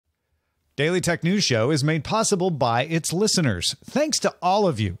Daily Tech News Show is made possible by its listeners. Thanks to all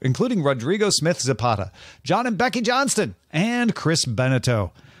of you, including Rodrigo Smith Zapata, John and Becky Johnston, and Chris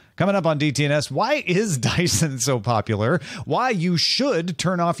Beneteau. Coming up on DTNS, why is Dyson so popular? Why you should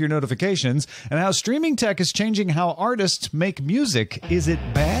turn off your notifications, and how streaming tech is changing how artists make music. Is it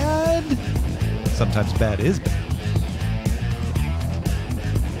bad? Sometimes bad is bad.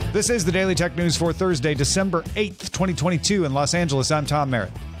 This is the Daily Tech News for Thursday, December 8th, 2022. In Los Angeles, I'm Tom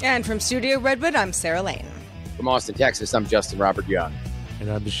Merritt. And from Studio Redwood, I'm Sarah Lane. From Austin, Texas, I'm Justin Robert Young.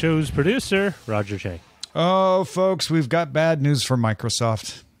 And I'm the show's producer, Roger Chang. Oh, folks, we've got bad news for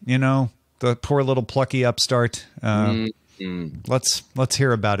Microsoft. You know, the poor little plucky upstart. Let's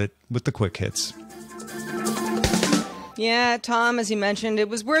hear about it with the quick hits. Yeah, Tom, as you mentioned, it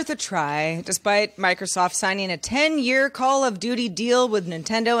was worth a try, despite Microsoft signing a 10-year Call of Duty deal with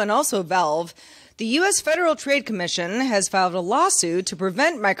Nintendo and also Valve. The U.S. Federal Trade Commission has filed a lawsuit to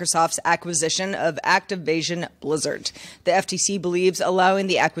prevent Microsoft's acquisition of Activision Blizzard. The FTC believes allowing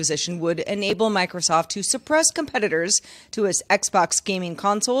the acquisition would enable Microsoft to suppress competitors to its Xbox gaming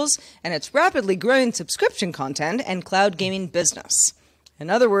consoles and its rapidly growing subscription content and cloud gaming business. In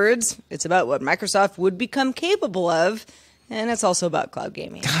other words, it's about what Microsoft would become capable of, and it's also about cloud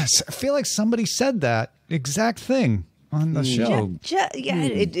gaming. Gosh, I feel like somebody said that exact thing on the show.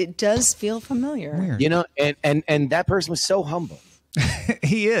 It does feel familiar. Weird. You know, and that person was so humble.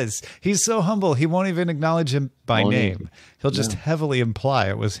 He is. He's so humble. He won't even acknowledge him by name. He'll just heavily imply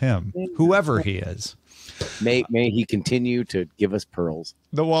it was him, whoever he is. May he continue to give us pearls.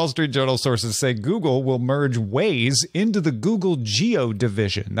 The Wall Street Journal sources say Google will merge Waze into the Google Geo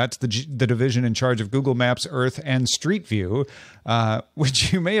division. That's the division in charge of Google Maps, Earth, and Street View,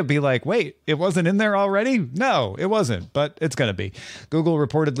 which you may be like, wait, it wasn't in there already? No, it wasn't, but it's going to be. Google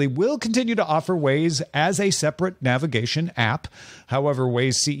reportedly will continue to offer Waze as a separate navigation app. However,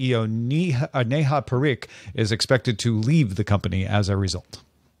 Waze CEO Neha Parikh is expected to leave the company as a result.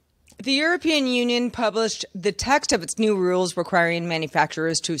 The European Union published the text of its new rules requiring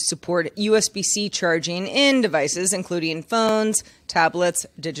manufacturers to support USB-C charging in devices, including phones, tablets,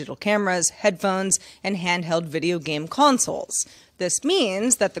 digital cameras, headphones, and handheld video game consoles. This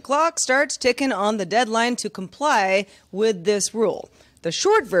means that the clock starts ticking on the deadline to comply with this rule. The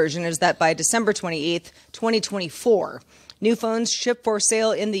short version is that by December 28th, 2024, new phones shipped for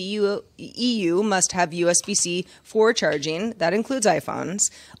sale in the EU must have USB-C for charging. That includes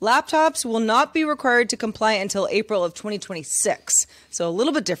iPhones. Laptops will not be required to comply until April of 2026. So a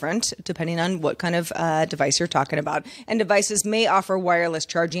little bit different depending on what kind of device you're talking about. And devices may offer wireless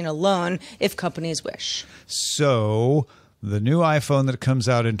charging alone if companies wish. So the new iPhone that comes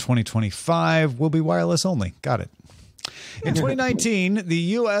out in 2025 will be wireless only. Got it. In 2019, the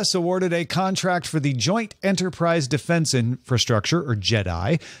U.S. awarded a contract for the Joint Enterprise Defense Infrastructure, or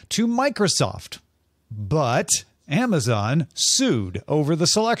JEDI, to Microsoft. But Amazon sued over the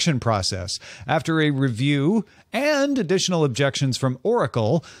selection process. After a review and additional objections from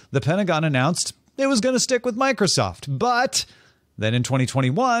Oracle, the Pentagon announced it was going to stick with Microsoft. But then in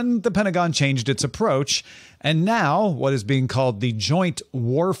 2021, the Pentagon changed its approach, and now what is being called the Joint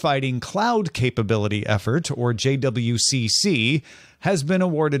Warfighting Cloud Capability Effort, or JWCC, has been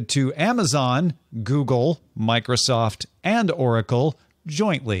awarded to Amazon, Google, Microsoft, and Oracle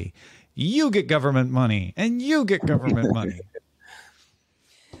jointly. You get government money, and you get government money.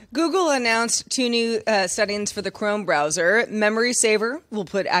 Google announced two new settings for the Chrome browser. Memory Saver will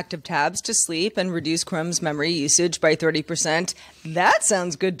put active tabs to sleep and reduce Chrome's memory usage by 30%. That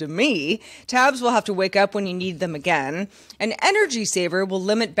sounds good to me. Tabs will have to wake up when you need them again. And Energy Saver will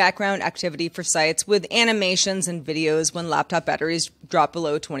limit background activity for sites with animations and videos when laptop batteries drop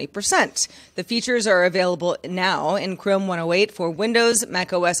below 20%. The features are available now in Chrome 108 for Windows,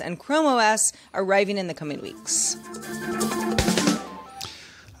 macOS, and Chrome OS, arriving in the coming weeks.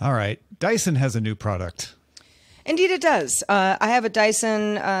 All right. Dyson has a new product. Indeed, it does. I have a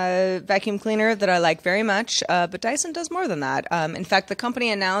Dyson vacuum cleaner that I like very much, but Dyson does more than that. In fact, the company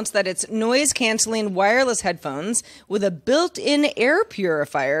announced that its noise-canceling wireless headphones with a built-in air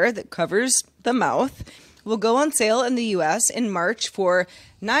purifier that covers the mouth will go on sale in the U.S. in March for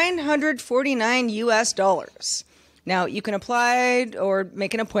 $949. Now, you can apply or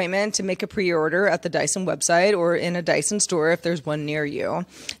make an appointment to make a pre-order at the Dyson website or in a Dyson store if there's one near you.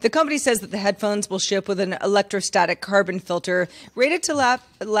 The company says that the headphones will ship with an electrostatic carbon filter rated to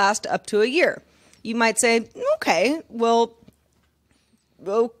last up to a year. You might say, okay, let's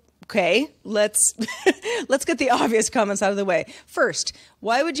get the obvious comments out of the way. First,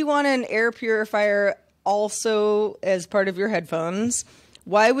 why would you want an air purifier also as part of your headphones?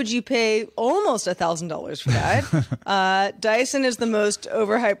 Why would you pay almost $1,000 for that? Dyson is the most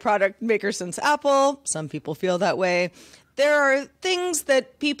overhyped product maker since Apple. Some people feel that way. There are things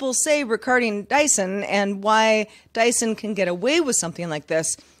that people say regarding Dyson and why Dyson can get away with something like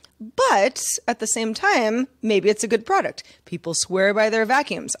this. But at the same time, maybe it's a good product. People swear by their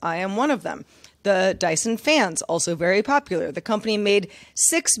vacuums. I am one of them. The Dyson fans, also very popular. The company made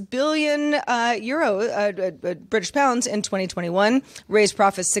 6 billion British pounds in 2021, raised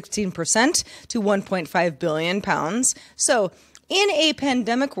profits 16% to 1.5 billion pounds. So in a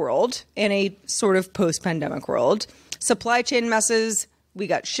pandemic world, in a sort of post-pandemic world, supply chain messes, we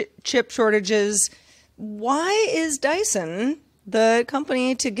got chip shortages. Why is Dyson the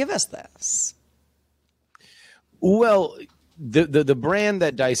company to give us this? Well, the brand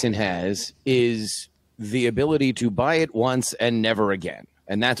that Dyson has is the ability to buy it once and never again.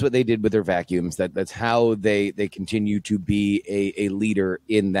 And that's what they did with their vacuums. That's how they continue to be a leader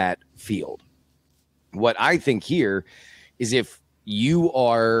in that field. What I think here is if you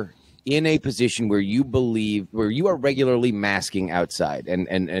are in a position where you are regularly masking outside,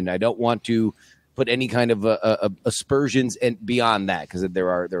 and I don't want to put any kind of aspersions and beyond that, because there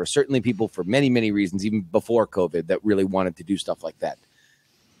are certainly people for many reasons, even before COVID, that really wanted to do stuff like that.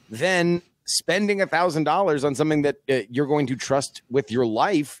 Then spending $1,000 on something that you're going to trust with your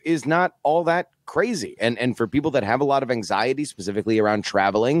life is not all that crazy. And for people that have a lot of anxiety, specifically around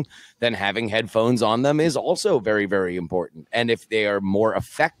traveling, then having headphones on them is also very, very important. And if they are more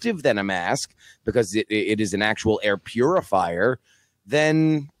effective than a mask, because it is an actual air purifier,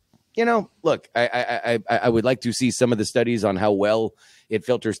 then, you know, look, I would like to see some of the studies on how well it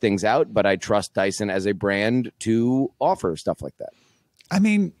filters things out, but I trust Dyson as a brand to offer stuff like that. I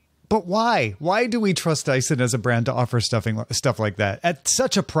mean, but why? Why do we trust Dyson as a brand to offer stuff like that at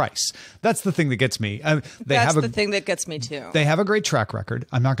such a price? That's the thing that gets me. That's the thing that gets me too. They have a great track record.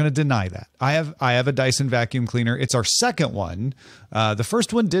 I'm not going to deny that. I have a Dyson vacuum cleaner. It's our second one. The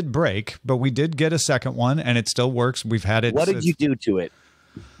first one did break, but we did get a second one, and it still works. We've had it. What did you do to it?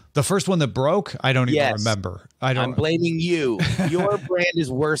 The first one that broke, I don't even remember. I'm blaming you. Your brand is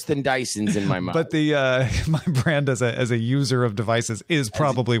worse than Dyson's in my mind. But my brand as a user of devices is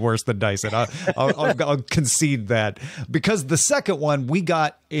probably worse than Dyson. I'll concede that, because the second one we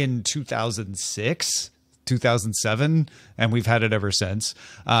got in 2006, 2007, and we've had it ever since.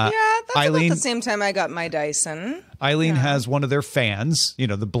 That's about the same time I got my Dyson. Eileen has one of their fans, the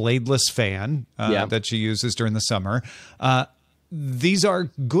bladeless fan that she uses during the summer. These are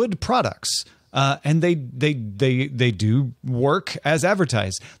good products, and they do work as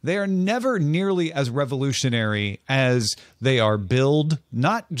advertised. They are never nearly as revolutionary as they are billed,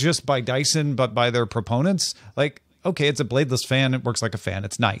 not just by Dyson, but by their proponents. Like, okay, it's a bladeless fan. It works like a fan.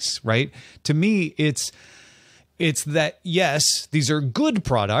 It's nice, right? To me, it's that, yes, these are good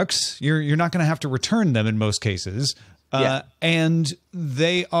products. You're not going to have to return them in most cases. And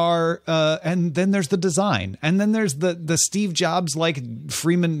they are, and then there's the design, and then there's the Steve Jobs like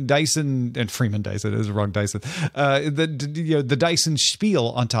Freeman Dyson is the wrong Dyson. The Dyson spiel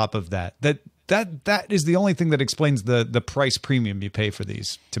on top of that. That is the only thing that explains the price premium you pay for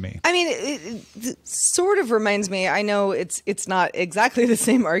these to me. I mean, it sort of reminds me, I know it's not exactly the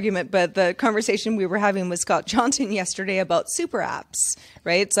same argument, but the conversation we were having with Scott Johnson yesterday about super apps,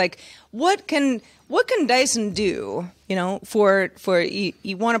 right? It's like, what can Dyson do, for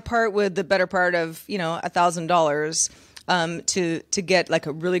you want to part with the better part of, $1,000 to get like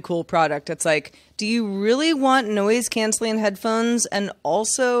a really cool product. It's like, do you really want noise canceling headphones and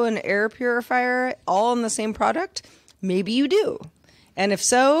also an air purifier all in the same product? Maybe you do. And if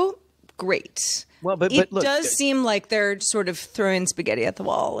so, great. Well, but it look, does seem like they're sort of throwing spaghetti at the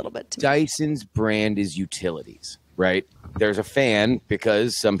wall a little bit to me. Dyson's brand is utilities, right? There's a fan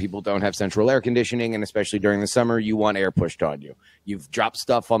because some people don't have central air conditioning, and especially during the summer, you want air pushed on you. You've dropped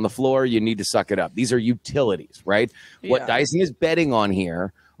stuff on the floor, you need to suck it up. These are utilities, right? Yeah. What Dyson is betting on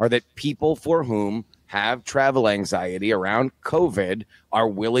here are that people for whom have travel anxiety around COVID are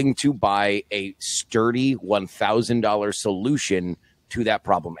willing to buy a sturdy $1,000 solution to that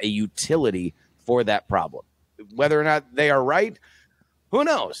problem, a utility for that problem. Whether or not they are right, who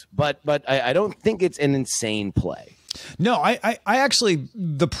knows? But I don't think it's an insane play. No, I actually,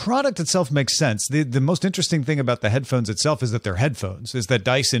 the product itself makes sense. The most interesting thing about the headphones itself is that they're headphones, is that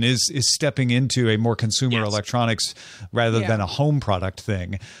Dyson is stepping into a more consumer electronics rather than a home product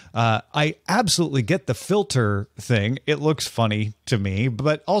thing. I absolutely get the filter thing. It looks funny to me,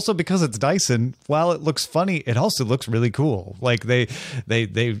 but also because it's Dyson, while it looks funny, it also looks really cool. Like they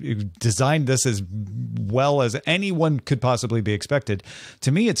designed this as well as anyone could possibly be expected.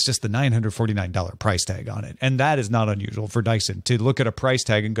 To me, it's just the $949 price tag on it. And that is not unusual for Dyson to look at a price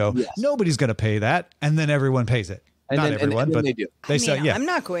tag and go, nobody's going to pay that. And then everyone pays it. And not then, everyone, and but they do. I'm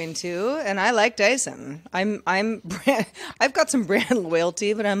not going to, and I like Dyson. I've got some brand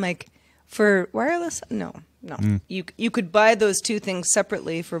loyalty, but I'm like, for wireless, no. You could buy those two things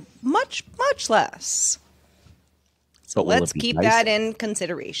separately for much less. So let's keep that in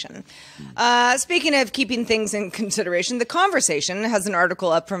consideration. Speaking of keeping things in consideration, The Conversation has an article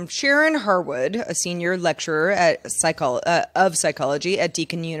up from Sharon Harwood, a senior lecturer of psychology at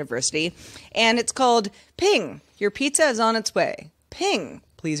Deakin University, and it's called "Ping, Your Pizza is on its way. Ping,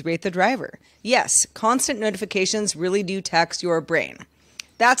 please rate the driver. Yes, constant notifications really do tax your brain."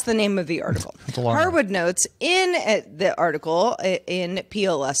 That's the name of the article. Harwood notes in the article in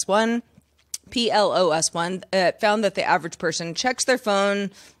PLOS1, found that the average person checks their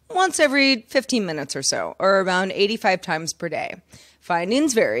phone once every 15 minutes or so, or around 85 times per day.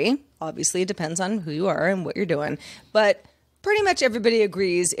 Findings vary. Obviously, it depends on who you are and what you're doing. But pretty much everybody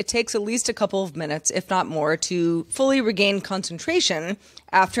agrees it takes at least a couple of minutes, if not more, to fully regain concentration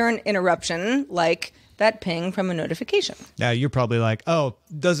after an interruption like that ping from a notification. Now you're probably like, oh,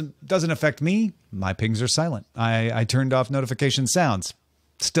 doesn't affect me. My pings are silent. I turned off notification sounds.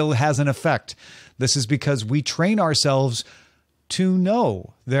 Still has an effect. This is because we train ourselves to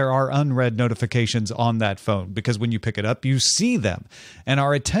know there are unread notifications on that phone, because when you pick it up, you see them, and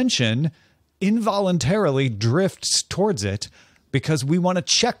our attention involuntarily drifts towards it because we want to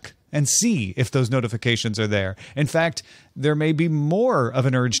check and see if those notifications are there. In fact, there may be more of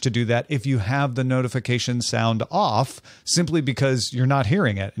an urge to do that if you have the notification sound off, simply because you're not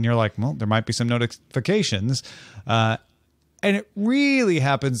hearing it. And you're like, well, there might be some notifications. And it really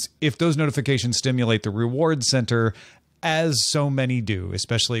happens if those notifications stimulate the reward center, as so many do,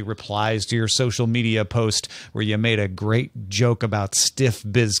 especially replies to your social media post where you made a great joke about stiff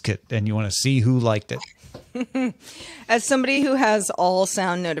biscuit and you want to see who liked it. As somebody who has all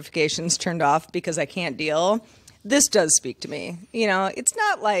sound notifications turned off because I can't deal, this does speak to me. You know, it's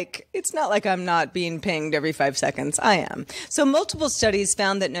not like I'm not being pinged every 5 seconds. I am. So multiple studies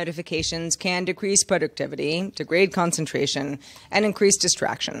found that notifications can decrease productivity, degrade concentration, and increase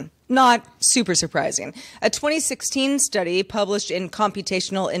distraction. Not super surprising. A 2016 study published in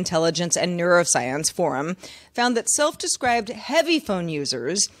Computational Intelligence and Neuroscience Forum found that self-described heavy phone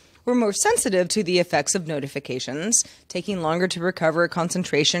users were more sensitive to the effects of notifications, taking longer to recover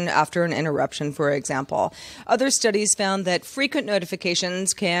concentration after an interruption, for example. Other studies found that frequent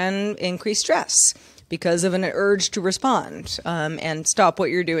notifications can increase stress because of an urge to respond and stop what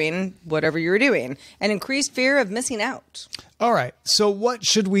you're doing, whatever you're doing, and increased fear of missing out. All right. So what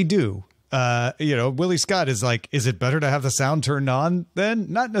should we do? Willie Scott is like, is it better to have the sound turned on then?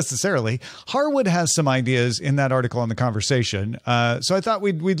 Not necessarily. Harwood has some ideas in that article on The Conversation. So I thought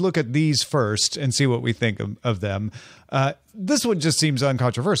we'd look at these first and see what we think of them. This one just seems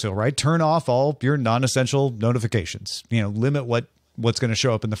uncontroversial, right? Turn off all your non-essential notifications. Limit what's going to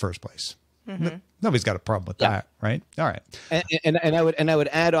show up in the first place. Mm-hmm. Nobody's got a problem with that, right? All right. And I would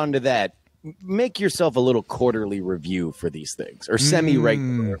add on to that, make yourself a little quarterly review for these things, or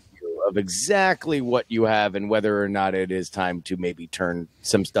semi-regular review of exactly what you have and whether or not it is time to maybe turn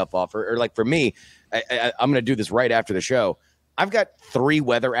some stuff off. Or like for me, I'm going to do this right after the show. I've got 3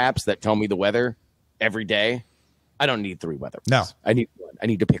 weather apps that tell me the weather every day. I don't need 3 weather apps. No. I need one. I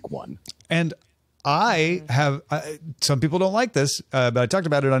need to pick one. And I have some people don't like this, but I talked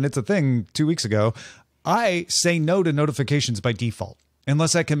about it on It's a Thing 2 weeks ago. I say no to notifications by default,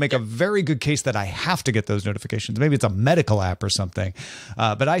 unless I can make a very good case that I have to get those notifications. Maybe it's a medical app or something.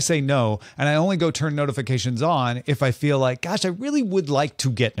 But I say no, and I only go turn notifications on if I feel like, gosh, I really would like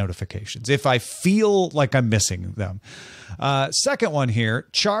to get notifications, if I feel like I'm missing them. Second one here,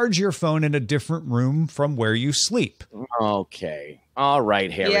 charge your phone in a different room from where you sleep. Okay. All right,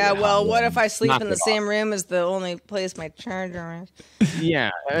 Harry. Yeah, well, what if I sleep in the same room as the only place my charger is?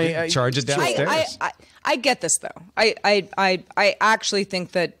 Yeah. Charge it downstairs. I get this, though. I actually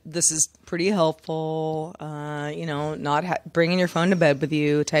think that this is pretty helpful, not bringing your phone to bed with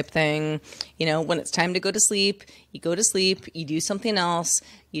you type thing. When it's time to go to sleep, you do something else,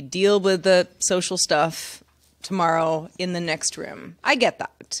 you deal with the social stuff tomorrow in the next room. I get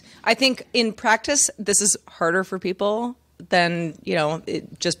that. I think in practice, this is harder for people than,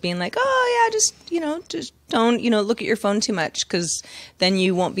 just being like, oh yeah, just don't, look at your phone too much, because then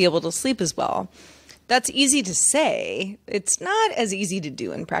you won't be able to sleep as well. That's easy to say. It's not as easy to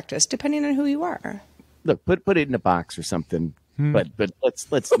do in practice, depending on who you are. Look, put it in a box or something. But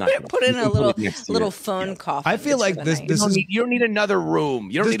let's not Put in a little little phone coffin. I feel like this is. You don't need another room.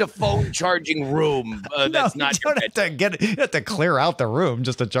 You don't need a phone charging room. That's not. You don't have to clear out the room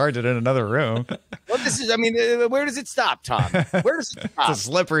just to charge it in another room. Well, this is. I mean, where does it stop, Tom? Where does it stop? It's a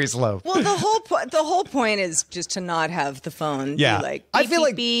slippery slope. Well, the whole point is just to not have the phone. Yeah, be like, beep, I feel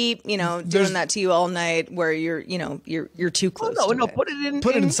beep, like beep, doing that to you all night, where you're too close. No, to put it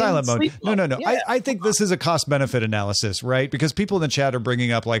it. in silent mode. No. Yeah. I think this is a cost benefit analysis, right? Because people in the chat are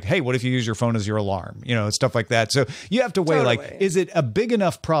bringing up like, hey, what if you use your phone as your alarm? Stuff like that. So you have to weigh like, is it a big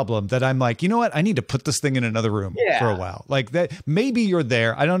enough problem that I'm like, you know what? I need to put this thing in another room for a while. Like that. Maybe you're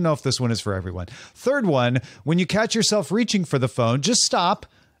there. I don't know if this one is for everyone. Third one, when you catch yourself reaching for the phone, just stop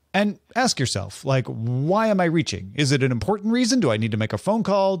and ask yourself, like, why am I reaching? Is it an important reason? Do I need to make a phone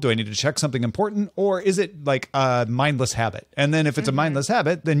call? Do I need to check something important? Or is it like a mindless habit? And then if it's a mindless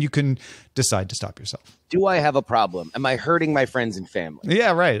habit, then you can decide to stop yourself. Do I have a problem? Am I hurting my friends and family?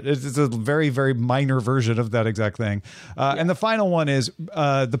 Yeah, right. It's a very, very minor version of that exact thing. And the final one is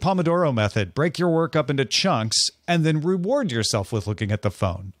the Pomodoro method. Break your work up into chunks and then reward yourself with looking at the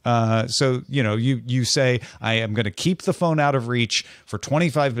phone. So, you say, I am going to keep the phone out of reach for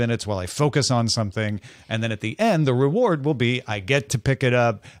 25 minutes while I focus on something. And then at the end, the reward will be I get to pick it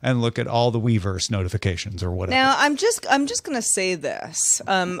up and look at all the Weverse notifications or whatever. Now, I'm just going to say this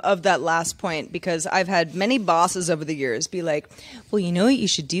of that last point, because I've had many bosses over the years be like, well, you know what you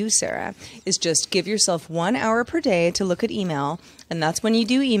should do, Sarah, is just give yourself 1 hour per day to look at email. And that's when you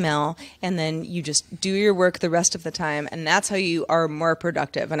do email, and then you just do your work the rest of the time, and that's how you are more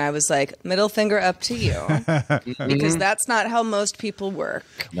productive. And I was like, middle finger up to you, because that's not how most people work.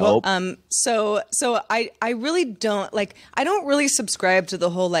 Nope. So I really don't like. I don't really subscribe to the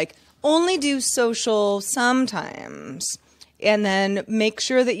whole like only do social sometimes. And then make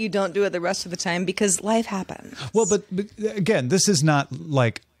sure that you don't do it the rest of the time, because life happens. Well, but again, this is not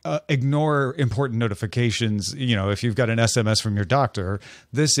like ignore important notifications. If you've got an SMS from your doctor,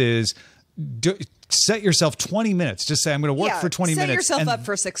 this is set yourself 20 minutes. Just say, I'm going to work for 20 minutes. Set yourself up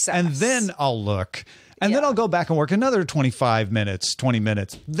for success. And then I'll look. And then I'll go back and work another 25 minutes, 20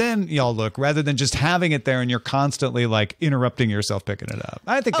 minutes. Then y'all look, rather than just having it there and you're constantly like interrupting yourself picking it up.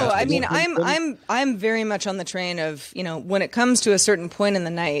 I think. I'm very much on the train of, when it comes to a certain point in the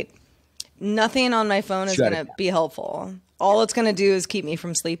night, nothing on my phone is going to be helpful. All it's going to do is keep me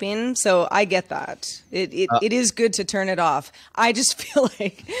from sleeping. So I get that. It is good to turn it off. I just feel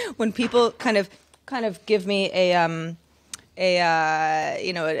like when people kind of give me a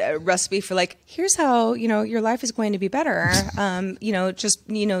recipe for like, here's how, your life is going to be better.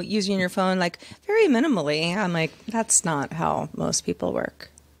 Using your phone like very minimally. I'm like, that's not how most people work.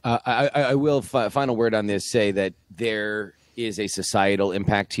 I will final word on this say that there is a societal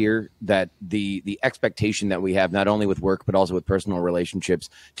impact here, that the expectation that we have, not only with work, but also with personal relationships,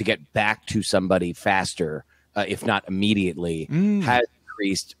 to get back to somebody faster, if not immediately, has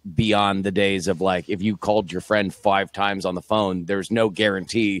increased beyond the days of like, if you called your friend 5 times on the phone, there's no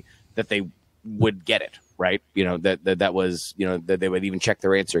guarantee that they would get it. Right. That was, that they would even check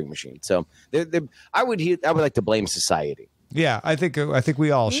their answering machine. So I would like to blame society. Yeah, I think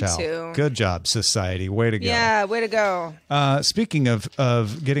we all shall. Too. Good job, society. Way to go. Yeah, way to go. Speaking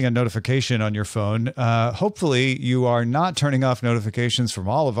of getting a notification on your phone, hopefully you are not turning off notifications from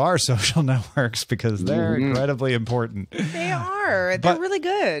all of our social networks, because they're incredibly important. They are. They're really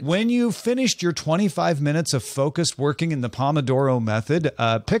good. When you finished your 25 minutes of focused working in the Pomodoro method,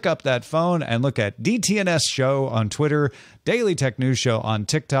 pick up that phone and look at DTNS Show on Twitter, Daily Tech News Show on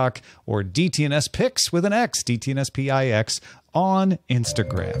TikTok, or DTNS Pix with an X, DTNS PIX on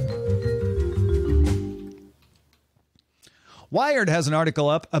Instagram. Wired has an article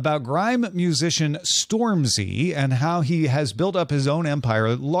up about grime musician Stormzy and how he has built up his own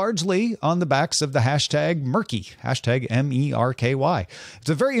empire largely on the backs of the hashtag Merky, hashtag MERKY. It's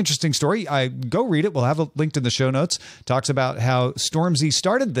a very interesting story. Go read it. We'll have it linked in the show notes. Talks about how Stormzy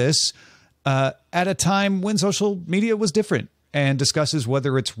started this at a time when social media was different, and discusses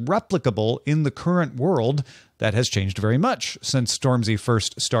whether it's replicable in the current world that has changed very much since Stormzy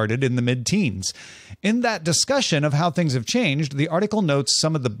first started in the mid-teens. In that discussion of how things have changed, the article notes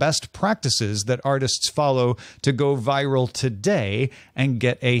some of the best practices that artists follow to go viral today and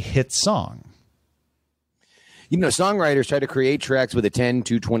get a hit song. Songwriters try to create tracks with a 10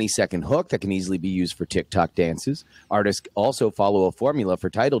 to 20-second hook that can easily be used for TikTok dances. Artists also follow a formula for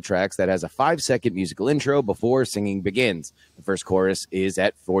title tracks that has a 5-second musical intro before singing begins. The first chorus is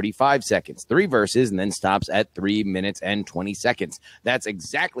at 45 seconds, 3 verses, and then stops at 3 minutes and 20 seconds. That's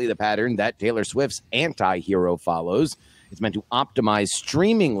exactly the pattern that Taylor Swift's Anti-Hero follows. It's meant to optimize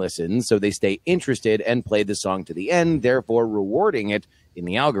streaming listens so they stay interested and play the song to the end, therefore rewarding it in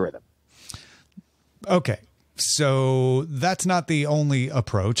the algorithm. Okay. So that's not the only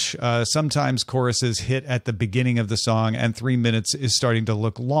approach. Sometimes choruses hit at the beginning of the song, and 3 minutes is starting to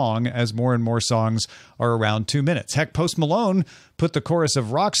look long as more and more songs are around 2 minutes. Heck, Post Malone put the chorus of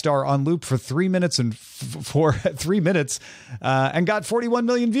Rockstar on loop for 3 minutes and and got 41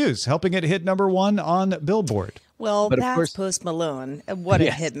 million views, helping it hit #1 on Billboard. Well, But of that's course- Post Malone. What a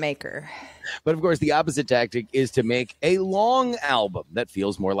Yes. hit maker. But of course, the opposite tactic is to make a long album that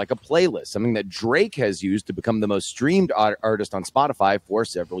feels more like a playlist, something that Drake has used to become the most streamed artist on Spotify for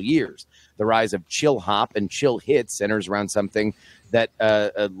several years. The rise of chill hop and chill hits centers around something that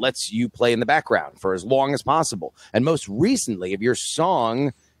lets you play in the background for as long as possible. And most recently, if your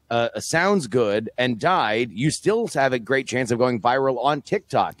song sounds good and died, you still have a great chance of going viral on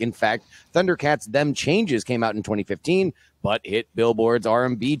TikTok. In fact, Thundercats' Them Changes came out in 2015, but hit Billboard's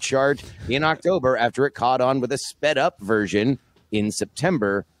R&B chart in October after it caught on with a sped-up version in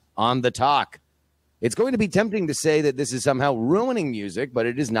September on The Talk. It's going to be tempting to say that this is somehow ruining music, but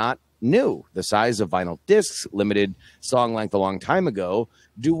it is not new. The size of vinyl discs limited song length a long time ago.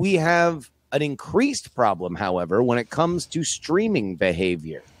 Do we have an increased problem, however, when it comes to streaming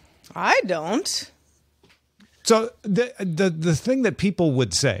behavior? I don't. So the thing that people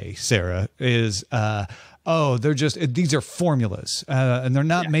would say, Sarah, is, these are formulas, and they're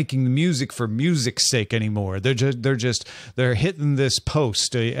not making music for music's sake anymore. They're hitting this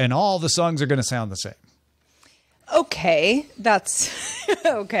post, and all the songs are going to sound the same. Okay, that's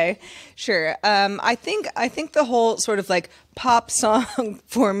okay. Sure. I think the whole sort of like pop song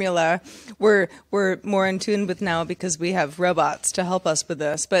formula we're more in tune with now because we have robots to help us with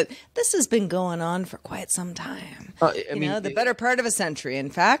this. But this has been going on for quite some time. The better part of a century, in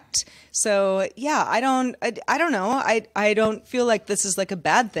fact. So yeah, I don't know. I don't feel like this is like a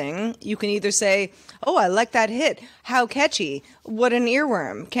bad thing. You can either say, "Oh, I like that hit. How catchy! What an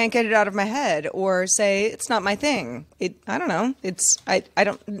earworm! Can't get it out of my head," or say, "It's not my thing." I don't know.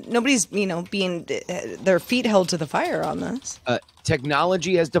 Nobody's being their feet held to the fire on this.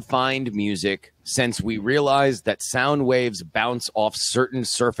 Technology has defined music since we realized that sound waves bounce off certain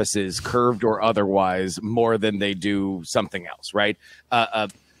surfaces, curved or otherwise, more than they do something else, right?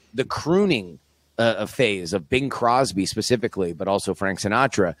 The crooning phase of Bing Crosby specifically, but also Frank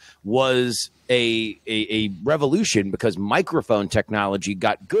Sinatra, was a revolution because microphone technology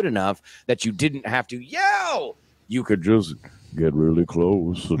got good enough that you didn't have to yell. You could just get really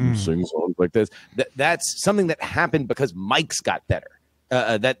close and sing songs like this. That's something that happened because mics got better.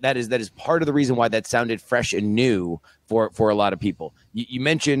 That is part of the reason why that sounded fresh and new for a lot of people. You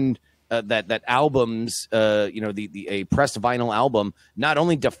mentioned that albums, a pressed vinyl album, not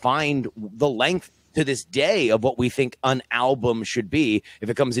only defined the length to this day of what we think an album should be. If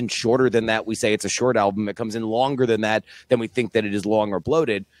it comes in shorter than that, we say it's a short album. It comes in longer than that, then we think that it is long or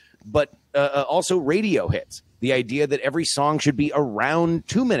bloated. But also radio hits. The idea that every song should be around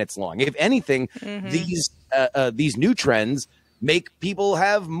 2 minutes long. If anything, these new trends make people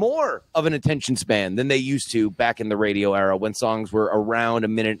have more of an attention span than they used to back in the radio era when songs were around 1.5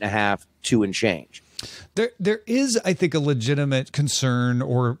 minutes, 2 and change. There is, I think, a legitimate concern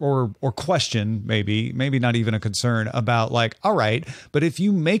or question, maybe not even a concern about like, all right, but if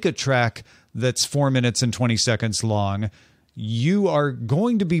you make a track that's 4 minutes and 20 seconds long, you are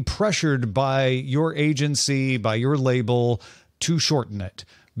going to be pressured by your agency, by your label to shorten it.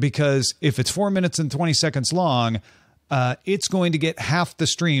 Because if it's 4 minutes and 20 seconds long, it's going to get half the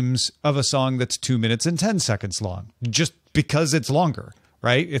streams of a song that's 2 minutes and 10 seconds long, just because it's longer,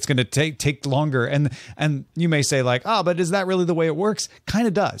 right? It's going to take longer. And you may say like, but is that really the way it works? Kind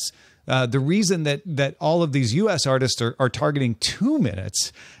of does. The reason that all of these U.S. artists are targeting 2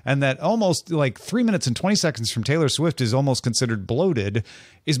 minutes and that almost like 3 minutes and 20 seconds from Taylor Swift is almost considered bloated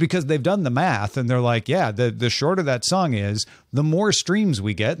is because they've done the math and they're like, yeah, the shorter that song is, the more streams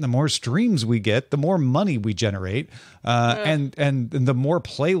we get, and the more streams we get, the more money we generate, and the more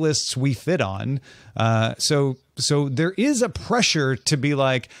playlists we fit on. So there is a pressure to be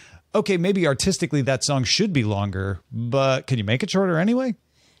like, okay, maybe artistically that song should be longer, but can you make it shorter anyway?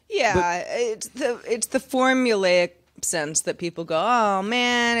 Yeah, it's the formulaic sense that people go, oh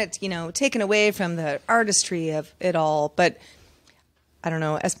man, it's taken away from the artistry of it all. But I don't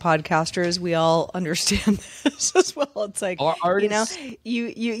know, as podcasters, we all understand this as well. It's like, artists,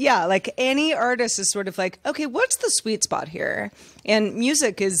 yeah, like any artist is sort of like, okay, what's the sweet spot here? And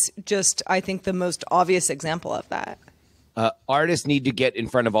music is just, I think, the most obvious example of that. Artists need to get in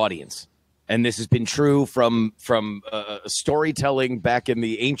front of audience. And this has been true from storytelling back in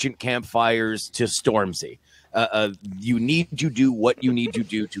the ancient campfires to Stormzy. You need to do what you need to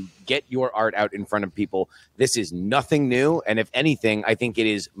do to get your art out in front of people. This is nothing new. And if anything, I think it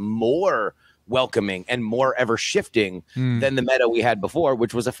is more welcoming and more ever shifting than the meta we had before,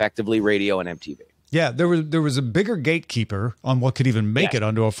 which was effectively radio and MTV. Yeah, there was a bigger gatekeeper on what could even make it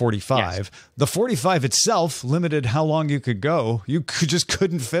onto a 45. Yes. The 45 itself limited how long you could go. You just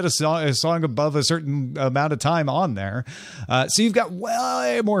couldn't fit a song above a certain amount of time on there. So you've got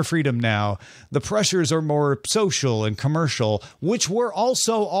way more freedom now. The pressures are more social and commercial, which were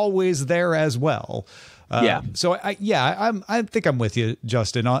also always there as well. So I think I'm with you,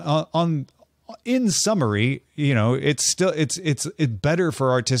 Justin, on in summary, you know, it's better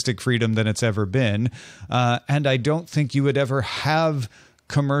for artistic freedom than it's ever been. And I don't think you would ever have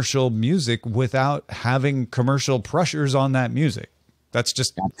commercial music without having commercial pressures on that music. That's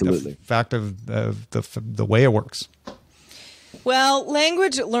just a fact of the way it works. Well,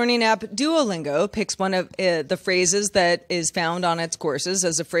 language learning app Duolingo picks one of the phrases that is found on its courses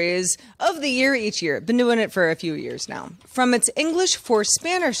as a phrase of the year each year. Been doing it for a few years now. From its English for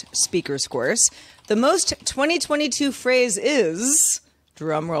Spanish speakers course, the most 2022 phrase is,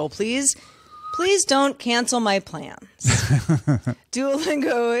 drum roll please, please don't cancel my plans.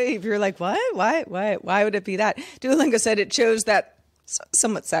 Duolingo, if you're like, what? Why would it be that? Duolingo said it chose that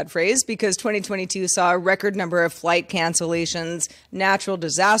somewhat sad phrase because 2022 saw a record number of flight cancellations, natural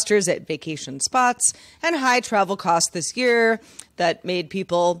disasters at vacation spots, and high travel costs this year that made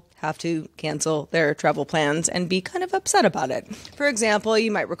people have to cancel their travel plans and be kind of upset about it. For example, you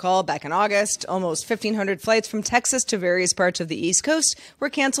might recall back in August, almost 1,500 flights from Texas to various parts of the East Coast were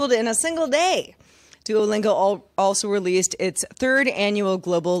canceled in a single day. Duolingo also released its third annual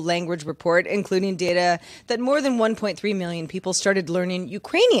global language report, including data that more than 1.3 million people started learning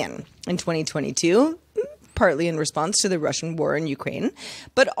Ukrainian in 2022, partly in response to the Russian war in Ukraine,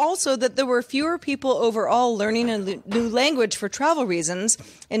 but also that there were fewer people overall learning a new language for travel reasons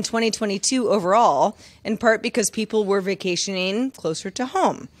in 2022 overall, in part because people were vacationing closer to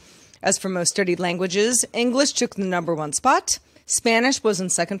home. As for most studied languages, English took the number one spot, Spanish was in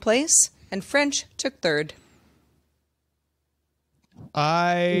second place, and French took third.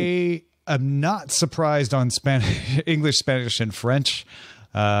 I am not surprised on English, Spanish, and French.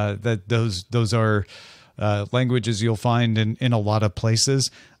 That those are languages you'll find in a lot of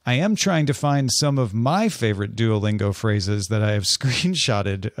places. I am trying to find some of my favorite Duolingo phrases that I have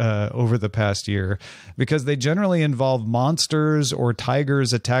screenshotted over the past year because they generally involve monsters or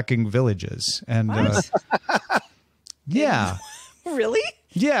tigers attacking villages. And yeah. Really?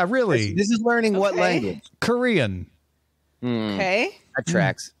 Yeah, really. This is learning what language? Korean. Okay. That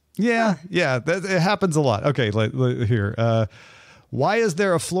tracks. Yeah. It happens a lot. Okay, here. Why is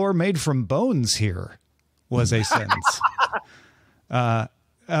there a floor made from bones here? Was a sentence. And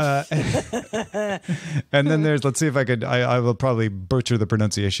then there's, let's see if I will probably butcher the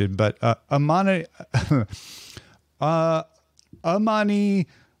pronunciation, but Amani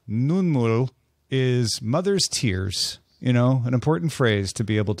Nunmul is mother's tears. You know, an important phrase to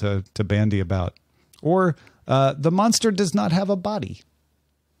be able to bandy about. Or the monster does not have a body.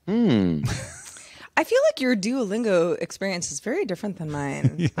 I feel like your Duolingo experience is very different than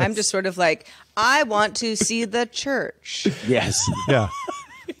mine. Yes. I'm just sort of like, I want to see the church. Yes. Yeah.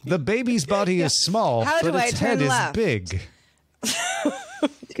 The baby's body is small, but its head is big.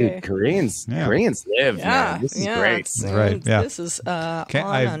 Dude, Koreans live, man. This is great. Right. Yeah. This is I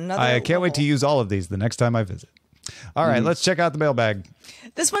can't wait to use all of these the next time I visit. All right, let's check out the mailbag.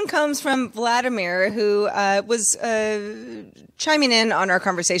 This one comes from Vladimir, who was chiming in on our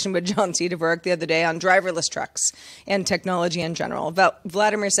conversation with John Cederberg the other day on driverless trucks and technology in general.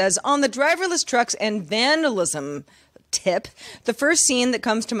 Vladimir says, on the driverless trucks and vandalism tip, the first scene that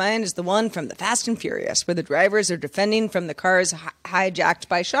comes to mind is the one from The Fast and Furious, where the drivers are defending from the cars hijacked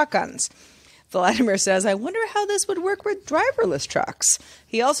by shotguns. Vladimir says, I wonder how this would work with driverless trucks.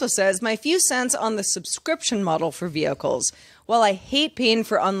 He also says, my few cents on the subscription model for vehicles. While I hate paying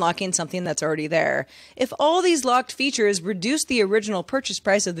for unlocking something that's already there, if all these locked features reduce the original purchase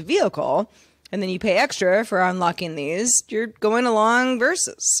price of the vehicle, and then you pay extra for unlocking these, you're going along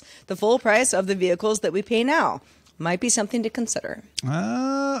versus the full price of the vehicles that we pay now. might be something to consider.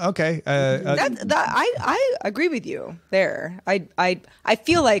 Okay. I agree with you there. I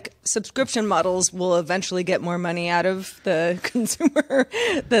feel like subscription models will eventually get more money out of the consumer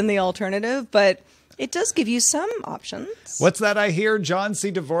than the alternative, but it does give you some options. What's that I hear? John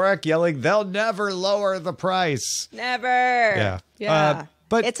C. Dvorak yelling, they'll never lower the price. Never. Yeah.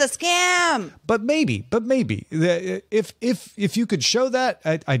 But it's a scam. But maybe if you could show that,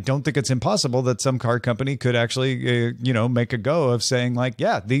 I don't think it's impossible that some car company could actually, make a go of saying like,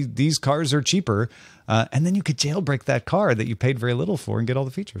 yeah, these cars are cheaper. And then you could jailbreak that car that you paid very little for and get all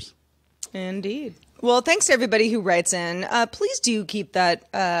the features. Indeed. Well, thanks to everybody who writes in. Please do keep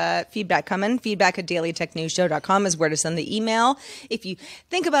that feedback coming. Feedback at dailytechnewsshow.com is where to send the email. If you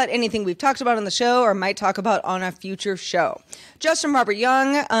think about anything we've talked about on the show or might talk about on a future show. Justin Robert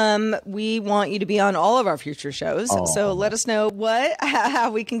Young, we want you to be on all of our future shows. So let us know how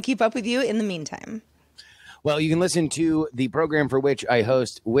we can keep up with you in the meantime. Well, you can listen to the program for which I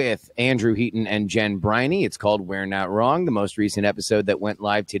host with Andrew Heaton and Jen Briney. It's called We're Not Wrong. The most recent episode that went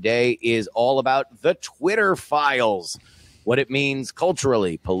live today is all about the Twitter files, what it means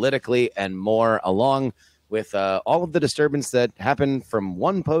culturally, politically, and more, along with all of the disturbance that happened from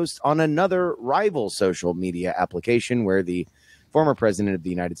one post on another rival social media application where the former president of the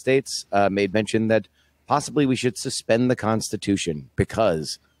United States made mention that possibly we should suspend the Constitution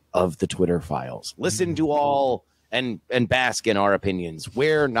because of the Twitter files. Listen to all and bask in our opinions.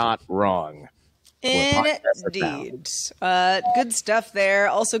 We're not wrong. Indeed. Good stuff there.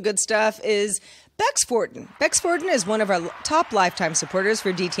 Also good stuff is Bex Fortin. Bex Fortin is one of our top lifetime supporters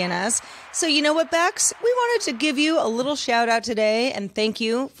for DTNS. So you know what, Bex? We wanted to give you a little shout out today and thank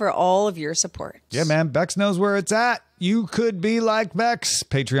you for all of your support. Yeah, man. Bex knows where it's at. You could be like Bex.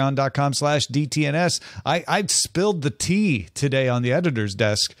 Patreon.com/DTNS. I spilled the tea today on the editor's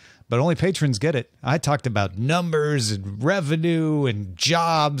desk, but only patrons get it. I talked about numbers and revenue and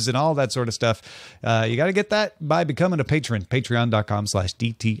jobs and all that sort of stuff. You got to get that by becoming a patron.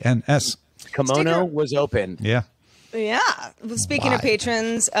 Patreon.com/DTNS. Kimono was open. Yeah. Yeah. Speaking of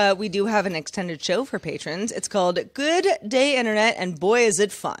patrons, we do have an extended show for patrons. It's called Good Day Internet, and boy, is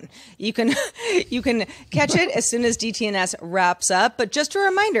it fun. You can catch it as soon as DTNS wraps up. But just a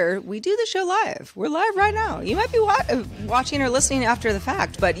reminder, we do the show live. We're live right now. You might be watching or listening after the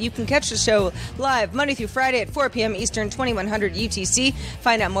fact, but you can catch the show live Monday through Friday at 4 p.m. Eastern, 2100 UTC.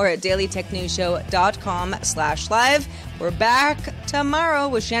 Find out more at dailytechnewsshow.com/live. We're back tomorrow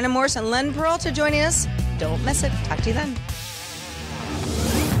with Shannon Morse and Len Peralta joining us. Don't miss it. Talk to you then.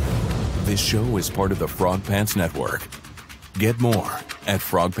 This show is part of the Frog Pants Network. Get more at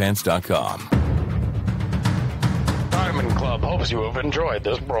frogpants.com. Diamond Club hopes you have enjoyed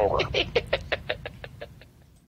this program.